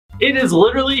It is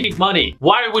literally money.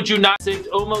 Why would you not save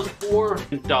almost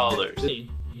 $4?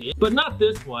 But not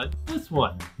this one, this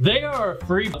one. They are a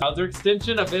free browser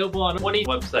extension available on 20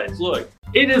 websites. Look,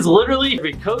 it is literally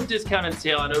a code discount and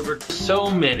sale on over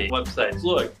so many websites.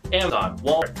 Look, Amazon,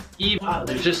 Walmart, eBay, wow,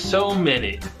 there's just so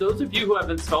many. Those of you who have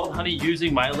installed Huney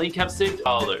using my link have saved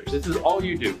dollars. This is all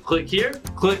you do. Click here,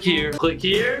 click here, click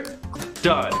here.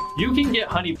 Done. You can get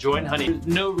Huney, join Huney. There's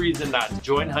no reason not to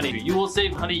join Huney. You will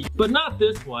save Huney, but not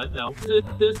this one. No,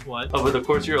 this one. Over the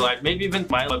course of your life, maybe even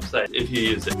my website if you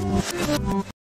use it.